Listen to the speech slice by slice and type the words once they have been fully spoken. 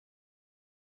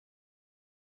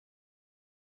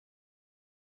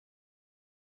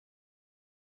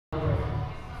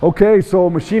Okay, so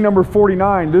machine number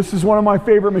 49. This is one of my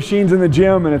favorite machines in the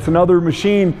gym, and it's another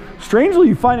machine, strangely,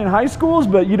 you find in high schools,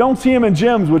 but you don't see them in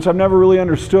gyms, which I've never really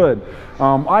understood.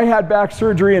 I had back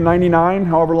surgery in '99,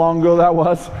 however long ago that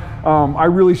was. I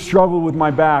really struggled with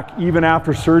my back, even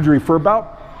after surgery, for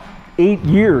about 8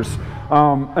 years,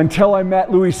 until I met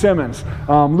Louis Simmons.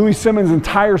 Louis Simmons'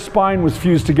 entire spine was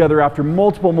fused together after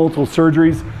multiple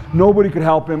surgeries. Nobody could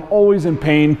help him, always in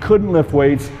pain, couldn't lift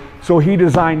weights, so he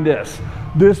designed this.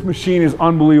 This machine is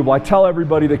unbelievable. I tell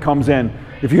everybody that comes in,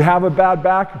 if you have a bad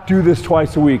back, do this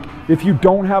twice a week. If you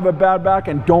don't have a bad back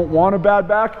and don't want a bad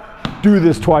back, do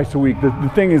this twice a week.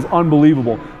 The thing is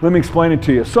unbelievable. Let me explain it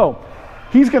to you. So,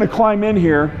 he's gonna climb in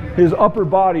here. His upper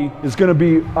body is gonna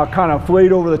be kind of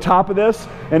flayed over the top of this,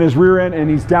 and his rear end, and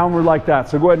he's downward like that.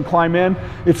 So go ahead and climb in.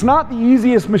 It's not the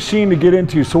easiest machine to get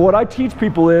into. So what I teach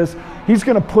people is, he's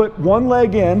gonna put one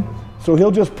leg in. So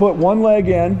he'll just put one leg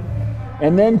in,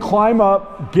 and then climb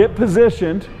up, get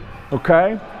positioned,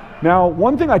 okay? Now,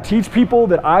 one thing I teach people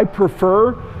that I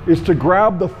prefer is to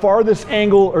grab the farthest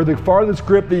angle or the farthest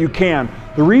grip that you can.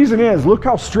 The reason is, look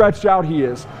how stretched out he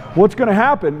is. What's gonna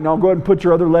happen, now go ahead and put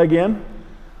your other leg in.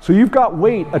 So you've got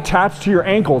weight attached to your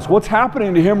ankles. What's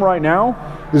happening to him right now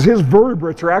is his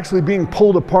vertebrates are actually being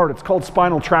pulled apart. It's called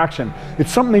spinal traction.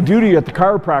 It's something they do to you at the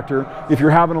chiropractor if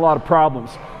you're having a lot of problems.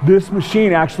 This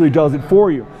machine actually does it for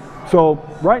you. So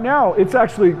right now, it's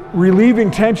actually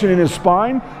relieving tension in his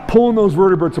spine, pulling those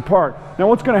vertebrates apart. Now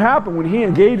what's gonna happen when he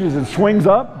engages and swings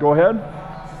up, go ahead,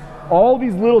 all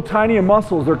these little tiny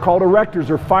muscles, they're called erectors,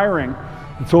 are firing.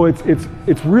 And so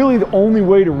it's really the only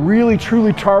way to really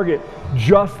truly target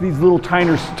just these little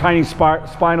tiny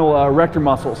spinal erector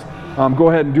muscles. Go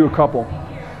ahead and do a couple.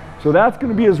 So that's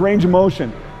gonna be his range of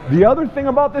motion. The other thing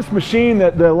about this machine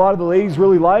that a lot of the ladies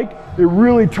really like, it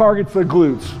really targets the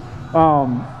glutes.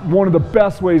 One of the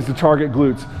best ways to target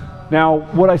glutes. Now,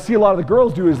 what I see a lot of the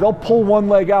girls do is they'll pull one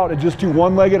leg out and just do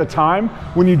one leg at a time.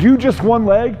 When you do just one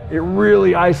leg, it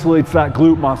really isolates that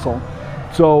glute muscle.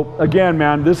 So again,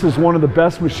 man, this is one of the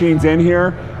best machines in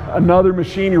here. Another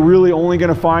machine you're really only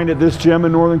gonna find at this gym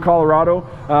in Northern Colorado.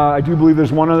 I do believe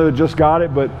there's one other that just got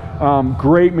it, but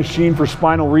great machine for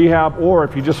spinal rehab, or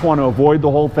if you just want to avoid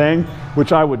the whole thing,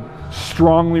 which I would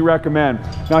strongly recommend.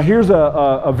 Now here's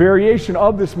a variation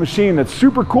of this machine that's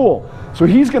super cool. So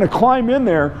he's gonna climb in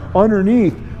there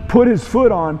underneath, put his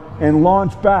foot on, and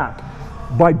launch back.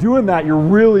 By doing that, you're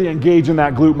really engaging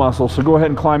that glute muscle. So go ahead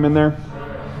and climb in there.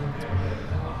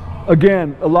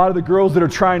 Again, a lot of the girls that are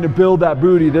trying to build that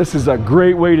booty, this is a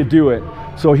great way to do it.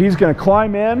 So he's gonna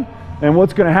climb in, and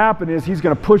what's gonna happen is he's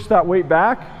gonna push that weight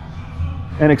back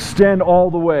and extend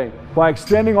all the way. By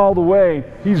extending all the way,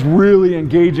 he's really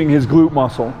engaging his glute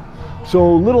muscle.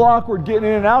 So a little awkward getting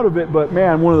in and out of it, but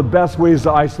man, one of the best ways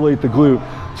to isolate the glute.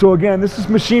 So again, this is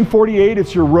machine 48.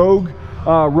 It's your Rogue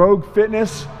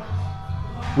Fitness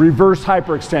reverse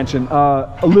hyperextension.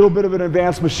 A little bit of an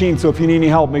advanced machine, so if you need any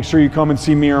help, make sure you come and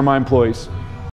see me or my employees.